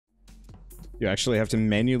You actually have to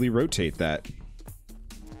manually rotate that.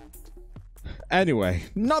 Anyway,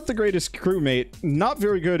 not the greatest crewmate. Not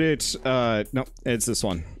very good at, no, it's this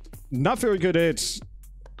one. Not very good at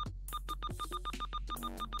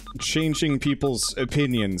changing people's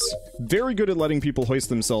opinions. Very good at letting people hoist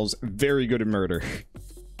themselves. Very good at murder,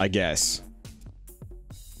 I guess.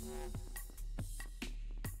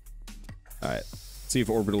 Alright, see if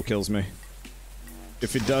Orbital kills me.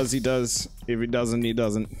 If it does, he does. If it doesn't, he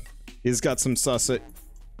doesn't. He's got some sus it.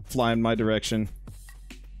 Fly in my direction.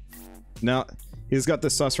 No, he's got the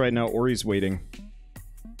sus right now, or he's waiting.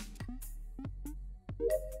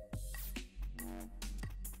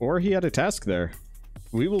 Or he had a task there.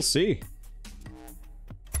 We will see.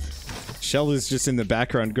 Shell is just in the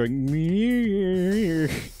background going,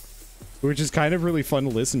 which is kind of really fun to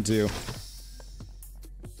listen to.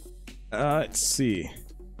 Let's see.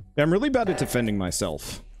 I'm really bad at defending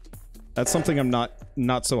myself. That's something I'm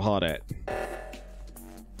not so hot at.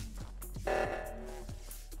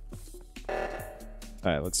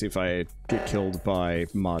 Alright, let's see if I get killed by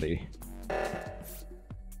Mahdi.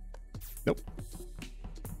 Nope.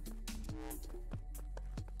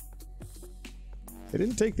 They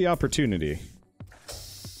didn't take the opportunity.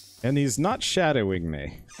 And he's not shadowing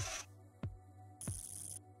me.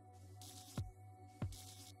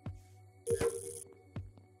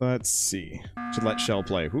 Let's see. Should let Shell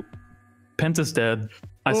play. Whoop. Penta's dead.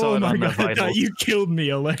 I saw it on the vitals. I thought you killed me,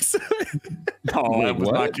 Alexa. No, I was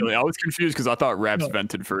not killing. I was confused because I thought Raps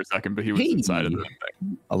vented for a second, but he was inside of the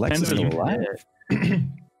thing. Alexa's alive.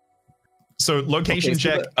 So location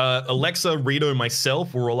check. Alexa, Rito,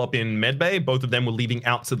 myself were all up in medbay. Both of them were leaving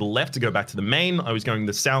out to the left to go back to the main. I was going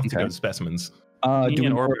to the south to go to specimens. Do we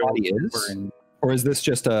know where Body is? Or is this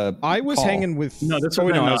just a I was call? hanging with... No, this oh,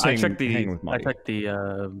 was no, no, I was I checked hanging with I Mahdi. checked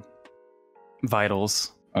the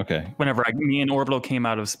vitals. Okay. Whenever me and Orbital came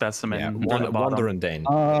out of specimen. Yeah, near the bottom. Wander and Dane.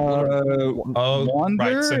 Wander,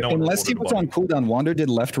 right, so no one unless he was on cooldown, Wander did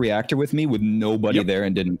left reactor with me with nobody there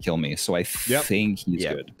and didn't kill me. So I think he's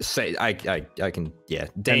good. Say I can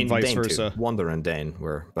Dane, vice Dane versa. Too. Wander and Dane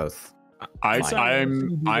were both. I'm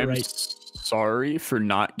right. sorry for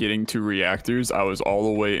not getting to reactors. I was all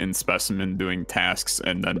the way in specimen doing tasks,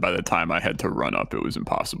 and then by the time I had to run up, it was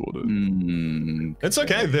impossible to. It's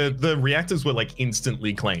okay. The reactors were like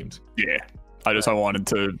instantly claimed. Yeah, I wanted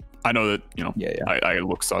to. I know that I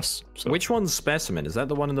look sus. So. Which one's specimen? Is that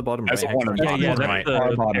the one in the bottom That's right? the one in the bottom Yeah, right.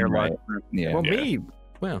 that's the Bottom airlock. right. Yeah.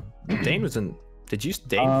 Well, Dane was in. Did you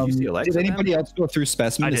see Alexa? Did anybody else go through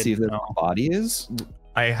specimen to see if the body is?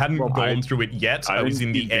 I hadn't gone through it yet. I was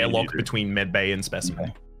in the didn't airlock either. between medbay and specimen.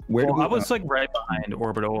 Okay. Where do I was like right behind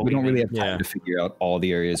Orbital. we don't really have time to figure out all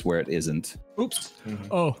the areas where it isn't. Oops.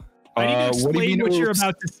 Oh, I need to explain what you're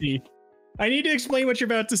about to see. I need to explain what you're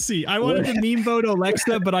about to see. I wanted to meme vote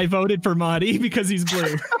Alexa, but I voted for Mahdi because he's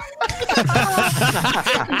blue.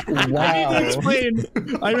 Wow. I need to explain.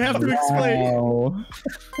 I have to explain.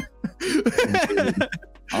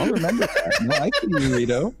 I'll remember that. No, I see you,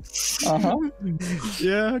 Rito.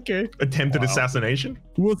 Yeah, okay. Attempted assassination?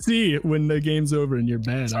 We'll see when the game's over and you're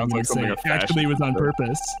banned. I'm Sounds gonna like say something a actually was on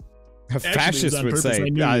purpose. A fascist on would purpose. say, I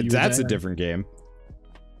knew you were that's a bad." different game.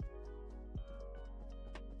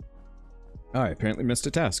 Alright, apparently missed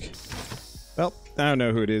a task. Well, I don't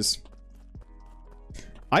know who it is.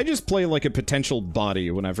 I just play like a potential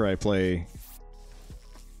body whenever I play...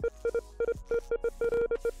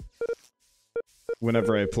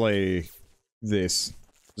 Whenever I play this.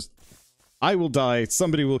 Just, I will die,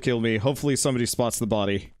 somebody will kill me, hopefully somebody spots the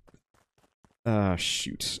body. Ah,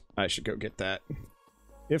 shoot. I should go get that.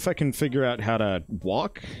 If I can figure out how to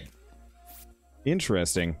walk?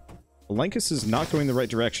 Interesting. Lenkus is not going the right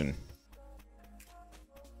direction.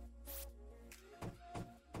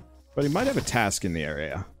 But he might have a task in the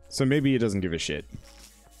area, so maybe he doesn't give a shit.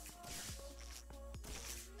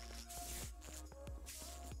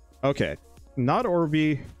 Okay. Not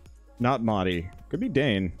Orby, not Mahdi. Could be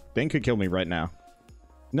Dane. Dane could kill me right now.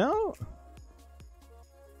 No?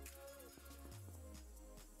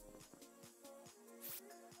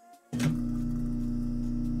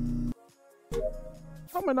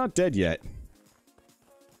 How am I not dead yet?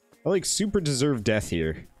 I like super deserve death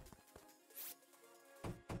here.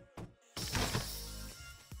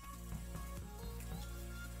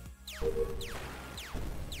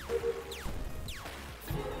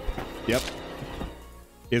 Yep.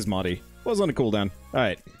 Is Mahdi. Was on a cooldown.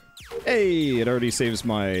 Alright. Hey, it already saves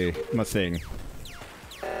my thing.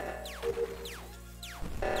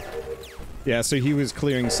 Yeah, so he was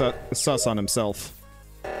clearing sus on himself.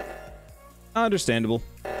 Understandable.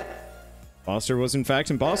 Imposter was in fact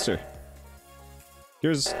imposter.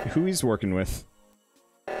 Here's who he's working with.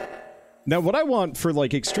 Now, what I want for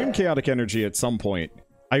like extreme chaotic energy at some point,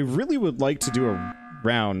 I really would like to do a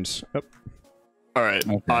round. Oh. All right,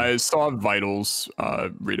 okay. I saw vitals.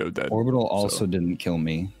 Rito dead. Orbital also didn't kill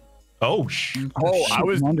me. Oh, I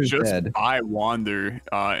was Wander's just dead. by Wander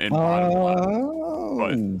in bottom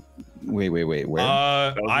left. Wait, where?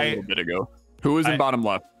 That was a little bit ago. Who was in bottom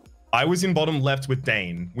left? I was in bottom left with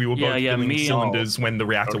Dane. We were both filling cylinders when the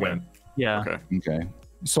reactor went. Yeah. Okay.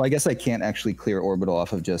 So I guess I can't actually clear Orbital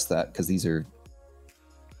off of just that because these are.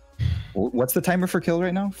 What's the timer for kill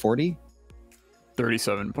right now? 40?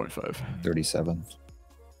 37.5. 37.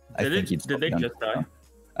 Did they just die?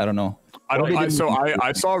 I don't know. I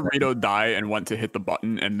saw Rito die and went to hit the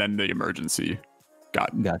button, and then the emergency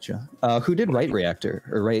got. Gotcha. Who did right reactor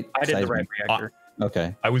or right? I did the right reactor.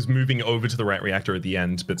 Okay. I was moving over to the right reactor at the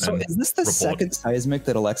end, but then. So is this the second seismic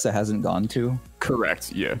that Alexa hasn't gone to?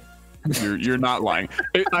 Correct. Yeah. You're not lying.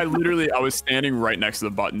 I was standing right next to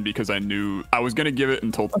the button because I knew I was gonna give it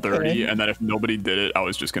until 30, and then if nobody did it, I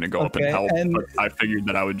was just gonna go up and help. But I figured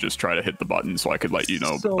that I would just try to hit the button so I could let you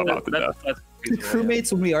know about the death.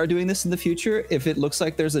 Crewmates, when we are doing this in the future, if it looks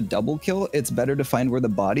like there's a double kill, it's better to find where the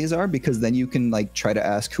bodies are because then you can like try to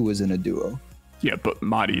ask who is in a duo. Yeah, but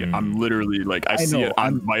Madi, I'm literally like I see it.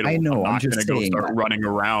 I'm vital. I know. I'm not gonna go start running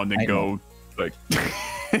around and go like.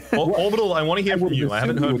 Orbital, I want to hear from you. I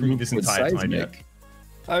haven't heard from you this entire time yet.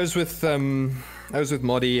 I was with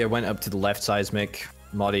Modi. I went up to the left seismic.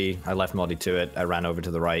 Modi, I left Modi to it. I ran over to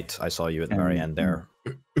the right. I saw you at the very end there.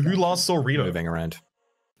 Who last saw Rito? Moving around.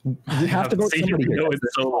 You have to go to somebody here.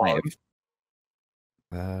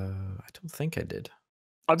 I don't think I did.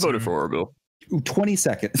 I voted for Orbital. 20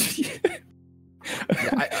 seconds.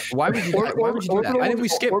 Why would you do that? I think we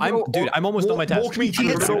skip. I'm almost done my task. Walk me through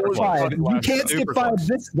You can't skip 5.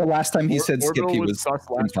 The last time he said skip, he was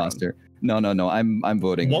imposter. No. I'm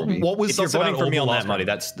voting. What was if you're voting for me on that, Muddy?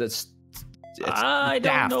 That's I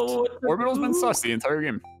don't know. Orbital's been sus the entire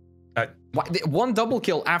game. One double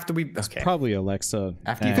kill after we. Okay. Probably Alexa.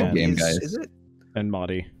 After you good game, guys. Is it? And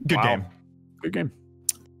Madi. Good game. Good game.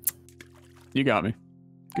 You got me.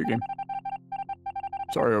 Good game.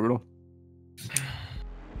 Sorry, Orbital.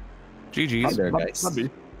 GG's. There, guys.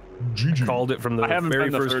 GG. Called it from the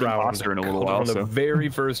very first round. In a little while, from the very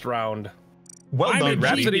first round. Well done,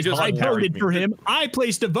 Rhapsody. I voted for him. I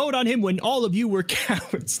placed a vote on him when all of you were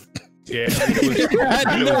cowards. Yeah, I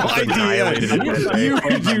had no idea.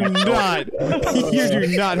 You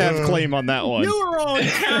do not have claim on that one. You were all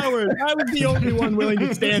cowards. I was the only one willing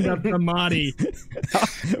to stand up to Madi.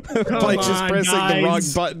 By just pressing the wrong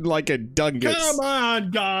button like a dungus. Come on,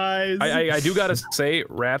 guys. I do gotta say,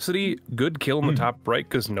 Rhapsody, good kill in the top right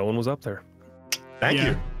because no one was up there. Thank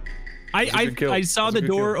you. I saw the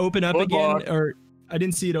door open up again, or I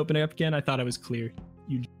didn't see it open up again. I thought I was clear.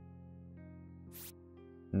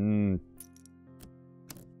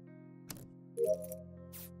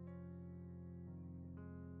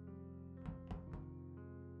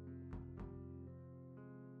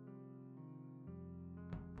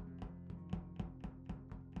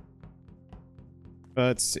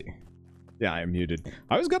 Let's see. Yeah, I am muted.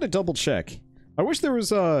 I was gonna double check. I wish there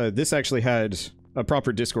was this actually had a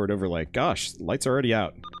proper Discord overlay. Gosh, lights are already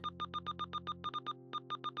out.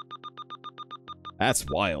 That's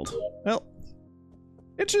wild. Well,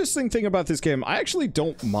 interesting thing about this game, I actually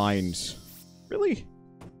don't mind. Really?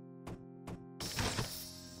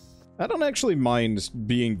 I don't actually mind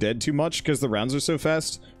being dead too much because the rounds are so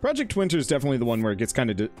fast. Project Winter is definitely the one where it gets kind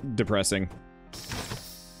of depressing.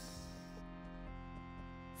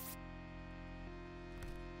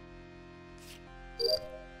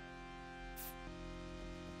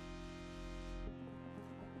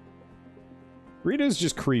 Rito's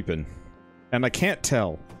just creeping. And I can't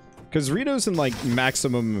tell. Because Rito's in, like,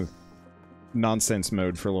 maximum nonsense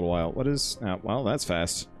mode for a little while. What is... Oh, well, that's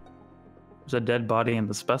fast. There's a dead body in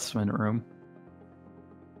the specimen room.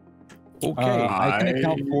 Okay. I can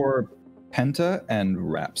account for Penta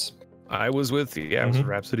and Raps. I was with, I was with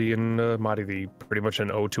Rhapsody and Madi, pretty much an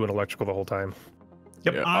O2 and electrical the whole time.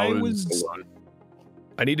 Yep. Yeah,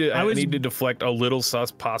 I need to deflect a little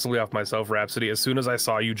sus possibly off myself, Rhapsody. As soon as I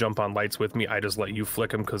saw you jump on lights with me, I just let you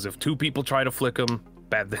flick them because if 2 people try to flick them,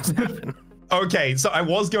 bad things happen. Okay, so I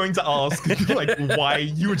was going to ask, like, why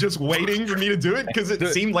you were just waiting for me to do it? Because it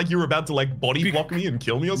seemed like you were about to, like, body block me and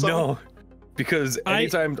kill me or something? No, because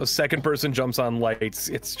anytime a second person jumps on lights,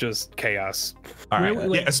 it's just chaos. All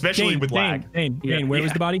right, yeah, especially with lag. Dane, where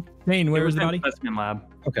was the body? Dane, where was the body? Specimen lab.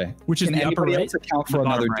 Okay. Which is Can the upper anybody right? else account for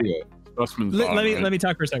another duo? Let me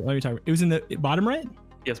talk for a second. It was in the bottom right?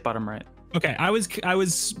 Yes, bottom right. Okay, I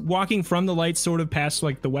was walking from the lights sort of past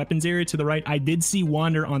like the weapons area to the right. I did see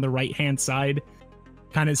Wander on the right hand side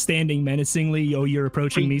kind of standing menacingly, "Oh, you're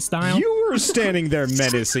approaching me" style. You were standing there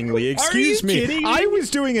menacingly. Excuse me. kidding? I was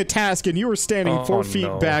doing a task and you were standing 4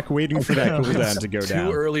 feet back waiting for that cooldown to go down.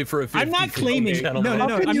 Too early for a 50. I'm not claiming. No.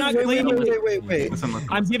 I'm not wait, claiming. Wait.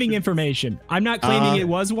 I'm giving information. I'm not claiming it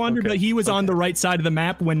was Wander, but he was on the right side of the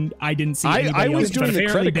map when I didn't see anybody I was else, but doing the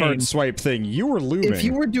apparently credit card Dane. swipe thing. You were looming. If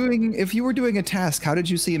you were doing a task, how did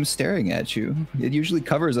you see him staring at you? It usually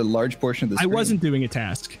covers a large portion of the I screen. wasn't doing a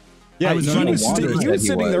task. Yeah, I was he running was, Wander he was said he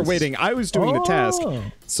sitting there was. waiting. I was doing the task. Oh.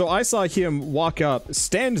 So I saw him walk up,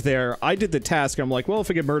 stand there. I did the task. I'm like, well, if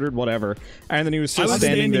I get murdered, whatever. And then he was I just was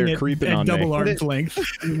standing there at creeping on double me. arm's length.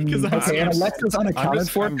 Okay, and Alexa's unaccounted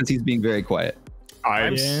for because he's being very quiet. I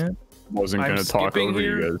Yeah. wasn't going to talk skipping over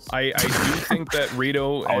here. you guys. I do think that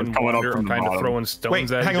Rito I was and coming up Wander are from the kind of bottom. throwing stones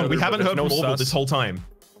Wait, at hang each on. other, We haven't but heard there's from no Orville sus. this whole time.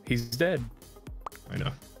 He's dead. I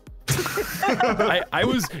know. I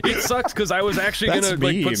was. It sucks because I was actually That's gonna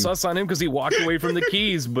like mean. put sus on him because he walked away from the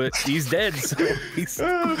keys, but he's dead. So he's,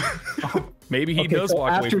 maybe he does so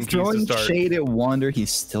walk away after from keys to throwing start. shade at Wander, he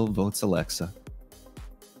still votes Alexa.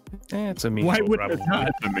 It's a meme. Why vote, would it probably.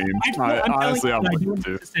 not? I mean, I'm honestly, I telling you, I wouldn't don't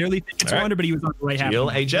too. necessarily think it's All right. Wander, but he was on the right half. Chill,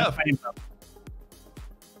 of the HF. map.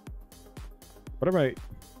 What are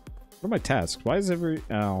my tasks? Why is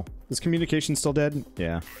is communication still dead?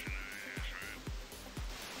 Yeah.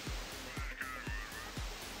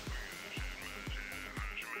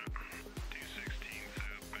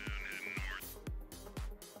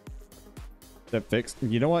 That fixed?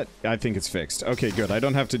 You know what? I think it's fixed. Okay, good. I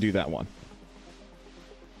don't have to do that one.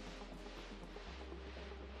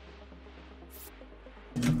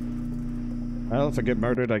 Well, if I get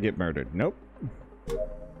murdered, I get murdered. Nope.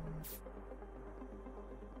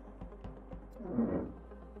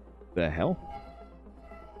 The hell?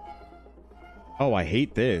 Oh, I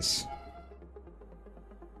hate this.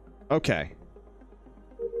 Okay.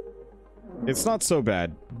 It's not so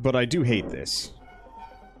bad, but I do hate this.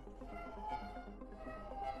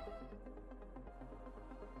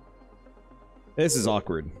 This is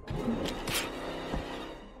awkward.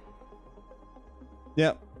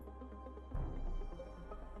 Yep.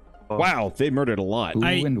 Wow, they murdered a lot. Who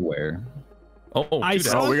and where? I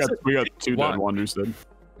saw we got 2 dead Wanders then.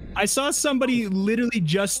 I saw somebody literally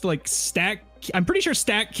just like stack. I'm pretty sure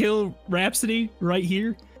stack kill Rhapsody right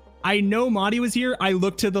here. I know Madi was here. I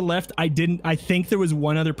looked to the left. I didn't. I think there was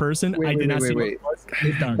one other person. I did not see. Wait.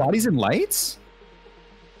 Bodies and lights?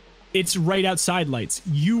 It's right outside lights.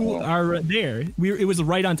 You are there. It was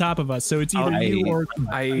right on top of us. So it's either you or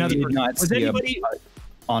another did person. not Was see anybody?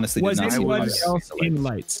 honestly Was did not see anyone bodies. else in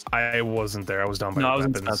lights? I wasn't there. I was down by No, I the was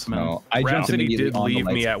in weapons. specimen. No, I jumped Rhapsody immediately did on the leave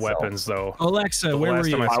me lights at itself. weapons though. Alexa, The where were last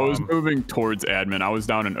you? time I saw was him. moving towards admin. I was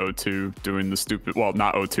down in O2 doing the stupid, well,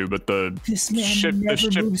 not O2, but the This man ship, never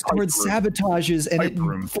the ship moves pipe towards room. sabotages, and Pipe it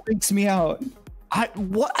room. freaks me out.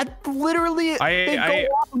 Literally, I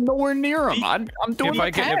nowhere near him. I'm doing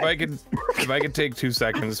if I could take 2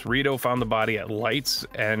 seconds. Rito found the body at lights,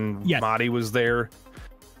 and Yes. Madi was there.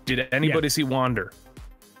 Did anybody see Wander?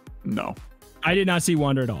 No. I did not see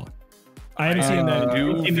Wander at all. I haven't seen that. I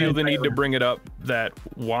do in feel the need trailer. to bring it up that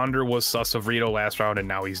Wander was sus of Rito last round, and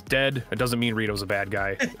now he's dead. It doesn't mean Rito's a bad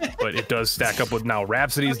guy, but it does stack up with now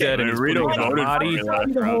Rhapsody's dead, and he's Rito putting it on voted for Madi. me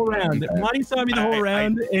last The whole round. round. Monty saw me the whole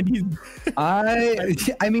round, and he's.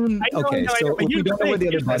 I mean, I know, okay, I know, so but if we here's don't the know where the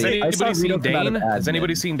thing, other Has body, I saw anybody Rito seen come out of Dane? Has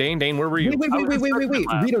anybody admin. seen Dane? Dane, where were you? Wait,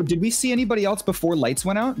 Rito, did we see anybody else before lights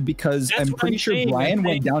went out? Because That's I'm what pretty I'm sure saying, Brian I'm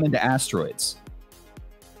went saying- down into asteroids.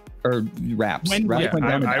 Or Raps. When- Raps Yeah, went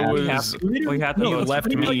down I into was. asteroids. We have to You vote. left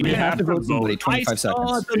me. We have to vote somebody, I 25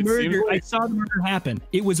 saw seconds. the murder. like- I saw the murder happen.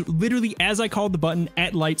 It was literally as I called the button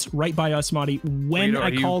at lights right by us, Monty. When Rito, I are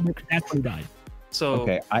you- called it, that's when he died. So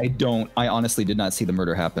Okay, I honestly did not see the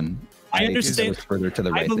murder happen. I understand. It was further to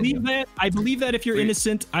the right I than believe you. that. I believe that if you're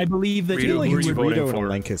innocent, I believe that Rito, you who are you would. voting Rito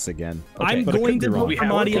for? and Alenkus again. I'm But it going could to be vote wrong. for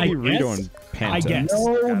Monty. I It could be Rito guess. and Penta. I guess.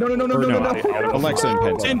 No. Or no, Alexa and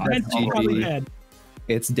Penta. And That's Penta's probably GG. dead.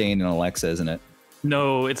 It's Dane and Alexa, isn't it?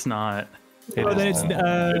 no, it's not. Or then it's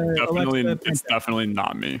Alexa It's Penta. definitely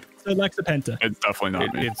not me. So Alexa Penta. It's definitely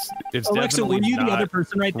not me. It's Alexa, were definitely you the not other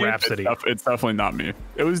person right there? Rhapsody. It's definitely not me.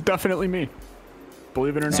 It was definitely me.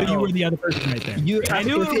 Believe it or not. So you were the other person right there. I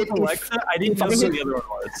knew it was Alexa. I didn't know who the other one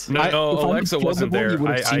was. No, if I Alexa was wasn't killable, there. you would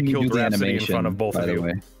have I seen me do killed the Rhapsody in animation, front of both by of the you.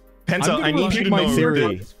 way. Penta, I'm I gonna need you repeat to my know.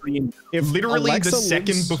 theory. If literally Alexa the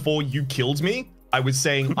second lives- before you killed me, I was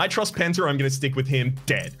saying, I trust Penta, I'm going to stick with him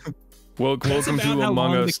dead. Welcome to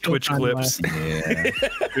Among Us Twitch clips. Yeah.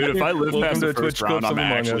 Dude, if I live Welcome past to the Twitch first round, clips I'm of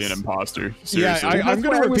Among actually Us. an imposter. Yeah, Seriously. I'm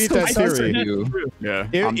going to repeat that theory. Yeah,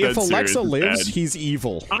 If, I'm if dead Alexa serious. lives, It's bad. he's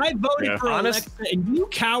evil. I voted Yeah. for Alexa, and you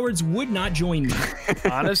cowards would not join me.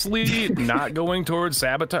 Honestly, not going towards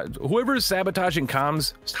sabotage. Whoever is sabotaging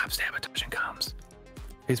comms, stop sabotaging comms.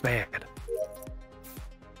 It's bad.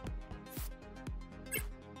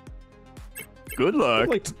 Good luck.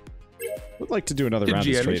 Would like to do another round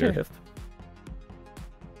as traitor.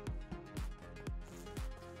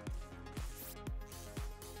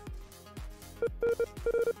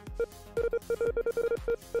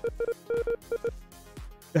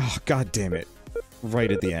 Oh, god damn it.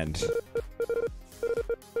 Right at the end.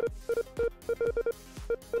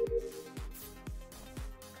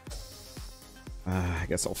 I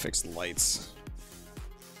guess I'll fix the lights.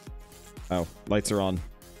 Oh, lights are on.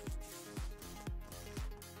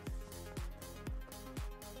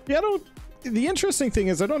 Yeah, I don't... The interesting thing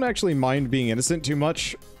is I don't actually mind being innocent too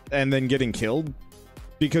much and then getting killed.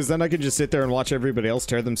 Because then I can just sit there and watch everybody else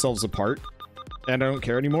tear themselves apart. And I don't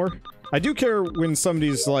care anymore. I do care when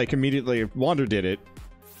somebody's like immediately, Wander did it.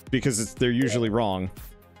 Because they're usually wrong.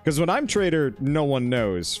 Because when I'm traitor, no one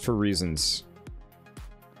knows for reasons.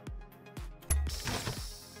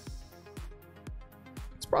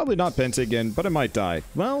 It's probably not Penta again, but I might die.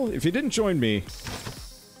 Well, if he didn't join me...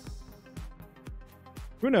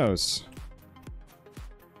 Who knows?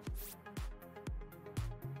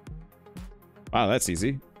 Wow, that's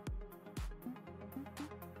easy.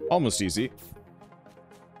 Almost easy.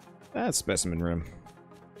 That's specimen room.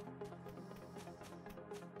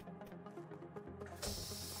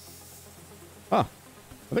 Ah,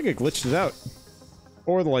 I think I glitched it out.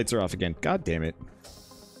 Or the lights are off again. God damn it.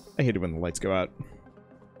 I hate it when the lights go out.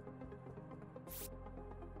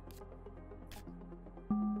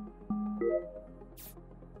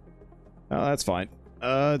 Oh, that's fine.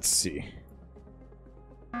 Let's see.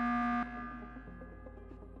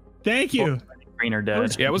 Thank you. Green or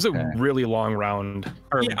dead. Yeah, it was a really long round.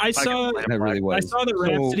 Yeah, I saw That really was. I saw that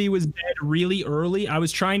Rhapsody was dead really early. I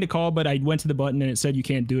was trying to call, but I went to the button and it said you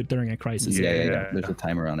can't do it during a crisis. Yeah. There's a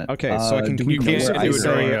timer on it. Okay, so I can do we know can't where do I it Isaac-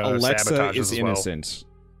 during, say sabotage Alexa as is well. innocent.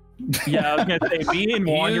 Yeah, I was gonna say me and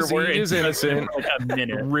Wander were He is innocent. for like a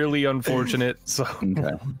minute. Really unfortunate. So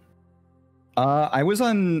Okay. I was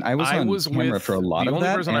on camera with for a lot the of only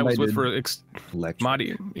that. person and I was with did for electric.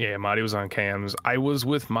 Madi. Yeah, Madi was on cams. I was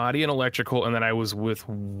with Madi in electrical, and then I was with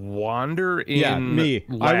Wander in Yeah, me.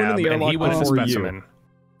 lab, I went in the and he airlock went in before you. specimen. And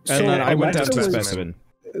So then I went down to Alexa was- specimen.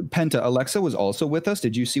 Penta, Alexa was also with us.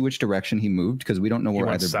 Did you see which direction he moved? Because we don't know where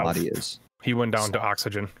went either south. body is. He went down to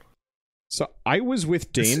oxygen, So I was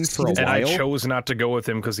with Dane for a and I while. chose not to go with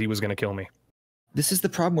him because he was going to kill me. This is the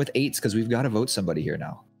problem with eights because we've got to vote somebody here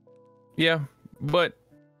now. Yeah, but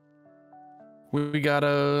we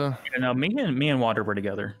gotta. You know, me and Wander were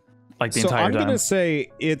together like the So entire I'm time. gonna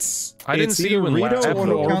say it's I didn't it's see either you in Rito lab. or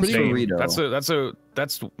Who counts Orbity. for Dane. Rito?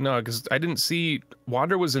 That's no, because I didn't see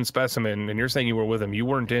Wander was in specimen, and you're saying you were with him. You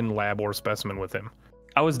weren't in lab or specimen with him.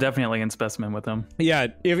 I was definitely in specimen with him. Yeah,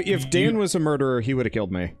 if Dane was a murderer, he would have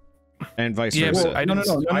killed me, and vice Yeah, versa. but I No.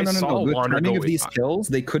 I saw The Wander timing go. of these kills,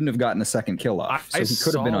 they couldn't have gotten a second kill off. So I he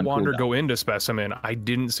could have been saw on Wander cooldown. go into specimen. I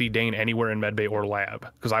didn't see Dane anywhere in medbay or lab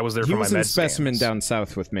because I was there He for my was in med specimen scans. down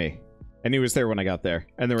south with me, and he was there when I got there,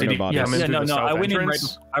 and there were Did no he- bodies. yeah, I mean, Yeah, through no, the I south went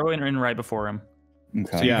entrance? I went in right before him.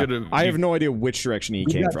 Okay. So you Yeah, could've- I have no idea which direction he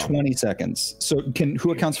We've came got from. 20 seconds. So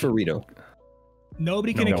who accounts for Rito?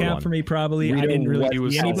 Nobody can No account one. for me probably. I Rito, didn't really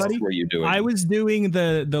what see else anybody. were you doing? I was doing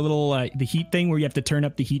the little the heat thing where you have to turn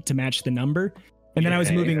up the heat to match the number. And then I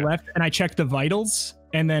was moving left and I checked the vitals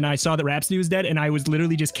and then I saw that Rhapsody was dead and I was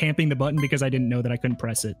literally just camping the button because I didn't know that I couldn't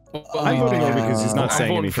press it. I'm voting here because he's not I'm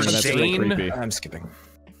saying voting for anything. That's real Dane. creepy. I'm skipping.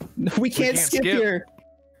 we can't skip here.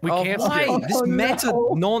 We Oh, can't why? skip. This Oh, meta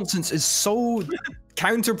no. nonsense is so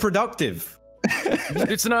counterproductive.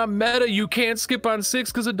 It's not meta. You can't skip on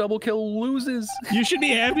 6 because a double kill loses. You should be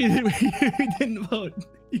happy that we didn't vote.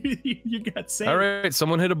 You got saved. All right,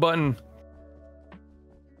 someone hit a button.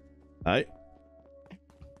 Alright.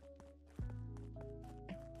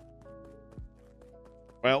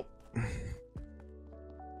 Well,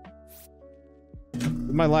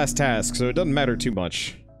 my last task, so it doesn't matter too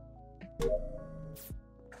much.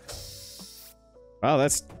 Wow,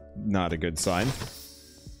 that's not a good sign.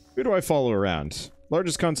 Who do I follow around?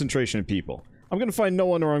 Largest concentration of people. I'm gonna find no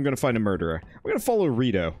one or I'm gonna find a murderer. I'm gonna follow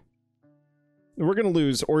Rito. We're gonna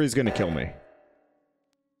lose or he's gonna kill me.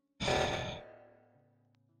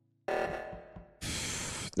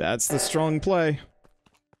 That's the strong play.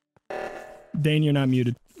 Dane, you're not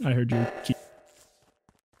muted. I heard you.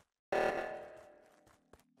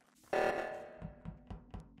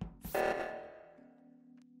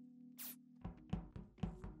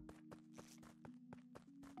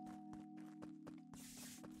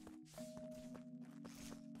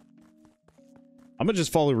 I'm gonna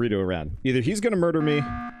just follow Rito around. Either he's gonna murder me.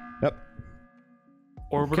 Yep.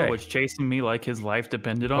 Orbital was chasing me like his life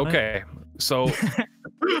depended on it. Okay, so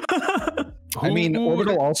I mean,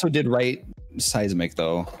 Orbital also did right seismic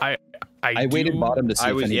though. I waited bottom to see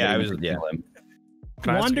if anybody I was would kill him.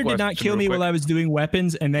 Wander did not kill me while I was doing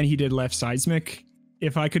weapons, and then he did left seismic.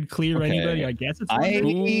 If I could clear anybody, I guess it's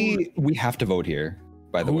Wander. We have to vote here,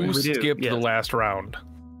 by the way. Who skipped the last round?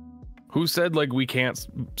 Who said like we can't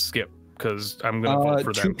skip? Because I'm gonna vote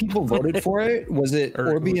for them. 2 people voted for it. Was it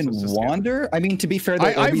Or Orbi who and was supposed to skip? Wander? I mean, to be fair, though,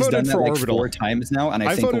 I Orbi's voted done that for like Orbital. 4 times now, and I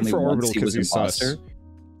think voted only for once Orbital he was 'cause he's imposter. sus.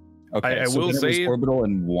 Okay, I so will then it say was Orbital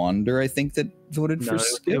and Wander, I think, that voted for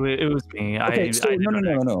skip. It was me. Okay, so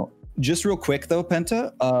no. Just real quick though,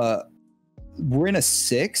 Penta. We're in a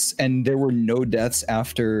 6, and there were no deaths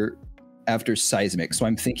after seismic, so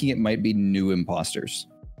I'm thinking it might be new imposters.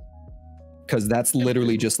 Because that's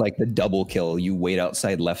literally just like the double kill. You wait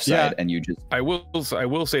outside left side and you just. I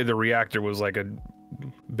will say the reactor was like a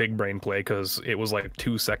big brain play because it was like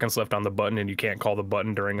 2 seconds left on the button and you can't call the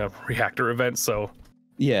button during a reactor event. So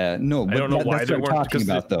yeah, no, but I don't know why that's they what I'm weren't talking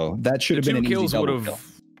about though. That should have been an easy double kill.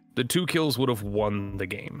 The 2 kills would have won the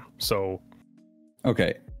game. So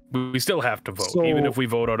okay, we still have to vote, So, even if we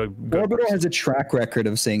vote out a good Orbital person. has a track record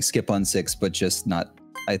of saying skip on 6, but just not.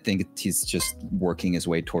 I think he's just working his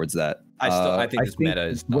way towards that. I think this meta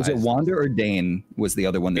is. Was it Wander or Dane? Was the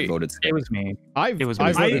other one that voted skip? It was me. I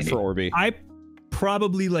voted for Orbi. I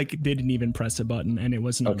probably like didn't even press a button, and it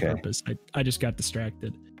wasn't on purpose. I just got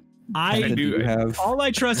distracted. All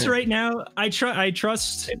I trust right now. I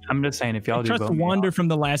trust. I'm just saying, if y'all trust Wander from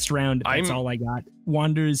the last round. That's all I got.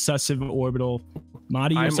 Wander is sus of Orbital.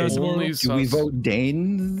 Madi, you're sus of Orbital. Do we vote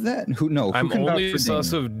Dane then? Who I'm can vote only for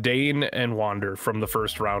sus Dane? of Dane and Wander from the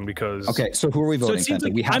first round because. Okay, so who are we voting? So it seems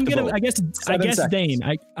like we have I'm to gonna. vote. I guess 7 seconds. Dane.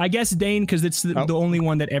 I guess Dane because it's the only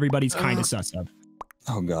one that everybody's kind of sus of.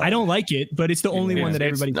 Oh god. I don't like it, but it's the only one that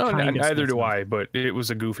everybody's kind of. Neither do I, but it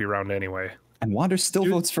was a goofy round anyway. And Wander still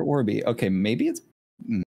votes for Orbi. Okay, maybe it's.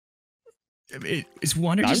 Is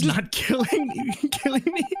Wander just not killing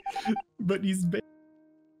me? But he's.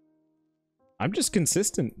 I'm just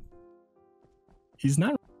consistent. He's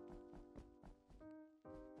not.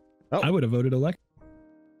 Oh. I would have voted elect.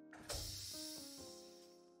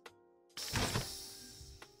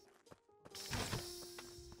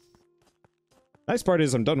 Nice part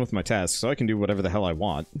is I'm done with my task, so I can do whatever the hell I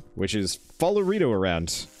want, which is follow Rito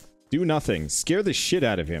around. Do nothing. Scare the shit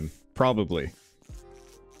out of him. Probably.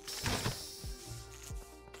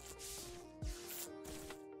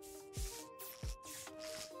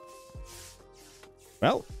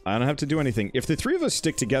 Well, I don't have to do anything. If the 3 of us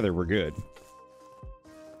stick together, we're good.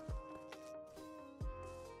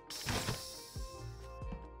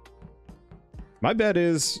 My bet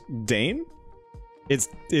is Dane.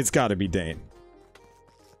 It's got to be Dane.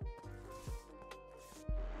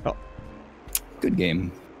 Oh, good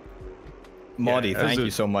game. Maudie, thank you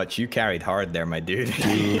so much. You carried hard there, my dude.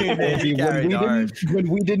 When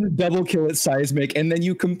we didn't double kill at seismic, and then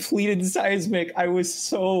you completed seismic, I was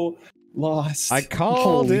so lost. I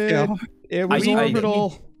called it. Cow. It was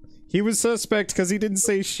Orbital. He was suspect because he didn't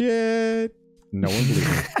say shit. No one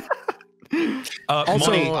believed him.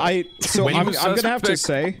 Also, I'm gonna have to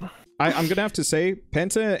say, I'm gonna have to say,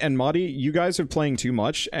 Penta and Madi, you guys are playing too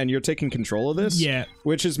much, and you're taking control of this. Yeah,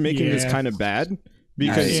 which is making this kind of bad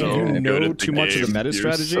because you know too much of the meta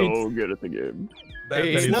strategy. So good at the game.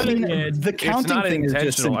 The counting thing is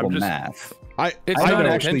just simple math. It's not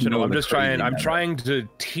intentional. I'm just trying. I'm trying to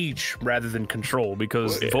teach rather than control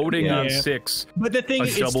because voting on 6. But the thing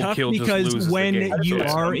is, it's tough because when you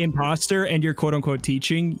are imposter and you're quote unquote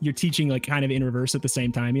teaching, you're teaching like kind of in reverse at the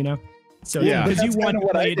same time, you know. So yeah, because you want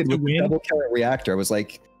what I did to with the double kill at reactor. I was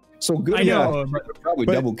like, so good. I know, probably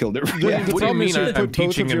double killed it. The problem is you put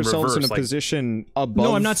both of yourselves in a position above.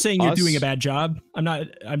 No, I'm not saying you're us. doing a bad job.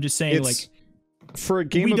 I'm just saying like. For a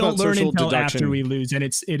game we about don't learn social until deduction, after we lose, and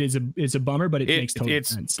it's a bummer, but it makes total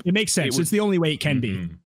sense. It makes sense. It's the only way it can be.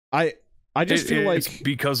 I just feel like it's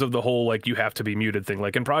because of the whole like you have to be muted thing.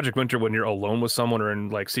 Like in Project Winter, when you're alone with someone or in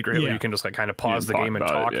like Secret Hitler, you can just like kind of pause the game and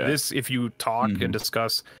talk. This, if you talk and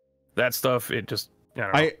discuss that stuff, it just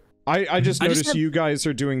I just noticed you guys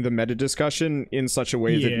are doing the meta discussion in such a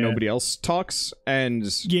way that nobody else talks, and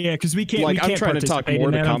because we can't. Like we can't I'm trying to talk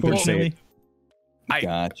more to compensate.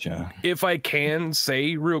 Gotcha. If I can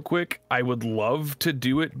say real quick, I would love to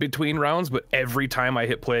do it between rounds, but every time I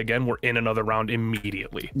hit play again, we're in another round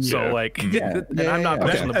immediately. So like, and I'm not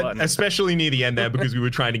pushing the button. Especially near the end there, because we were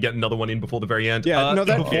trying to get another one in before the very end. Yeah, no,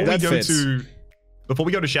 that fits. Before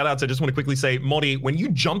we go to shoutouts, I just want to quickly say, Modi, when you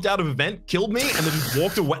jumped out of event, killed me, and then just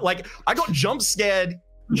walked away, like I got jump scared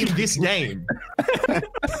in this game.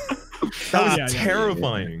 That was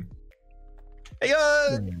terrifying. Hey,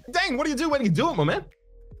 Dane, what do you do when you do it, my man?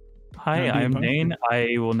 Hi, I'm Dane.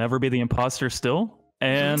 I will never be the imposter still.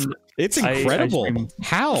 And it's incredible.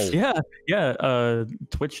 How? Yeah.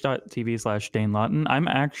 Twitch.tv/Dane Lawton. I'm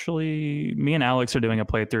actually, me and Alex are doing a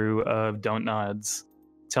playthrough of Don't Nods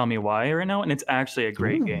Tell Me Why right now, and it's actually a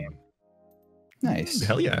great game. Nice.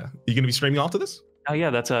 Hell yeah. You going to be streaming after this? Oh yeah,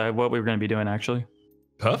 that's what we were going to be doing actually.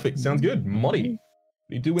 Perfect. Sounds good. Moddy,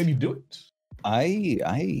 you do when you do it.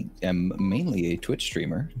 I am mainly a Twitch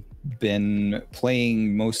streamer. Been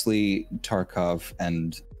playing mostly Tarkov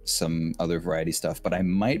and some other variety stuff, but I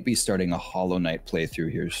might be starting a Hollow Knight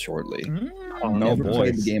playthrough here shortly. I've never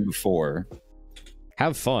played the game before.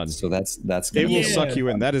 Have fun. So that's it will suck you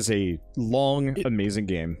in. That is a long, amazing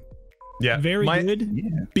game. Yeah, very good. Yeah.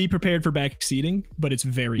 Be prepared for backseating, but it's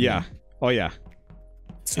very good. Oh yeah.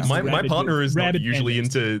 My partner is not usually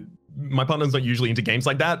into. My partner's not usually into games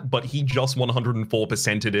like that, but he just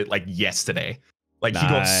 104%ed it like yesterday. Like he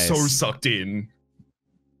got so sucked in.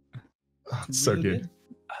 Oh, it's so good.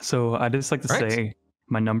 So I just like to say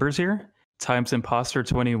my numbers here: times imposter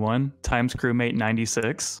 21, times crewmate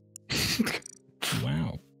 96.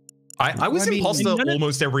 Wow. I was imposter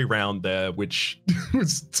almost every round there, which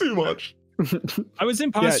was too much. I was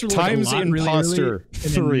imposter times imposter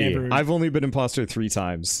really 3. I've only been imposter 3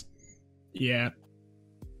 times. Yeah.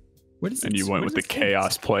 What is and you went with the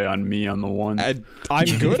chaos play on me on the 1.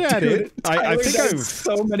 I'm good at it. I think I've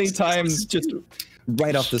so many times just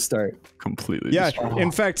right off the start. Completely. Yeah.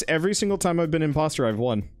 In fact, every single time I've been imposter, I've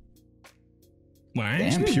won. Wow.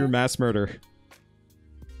 It's pure mass murder.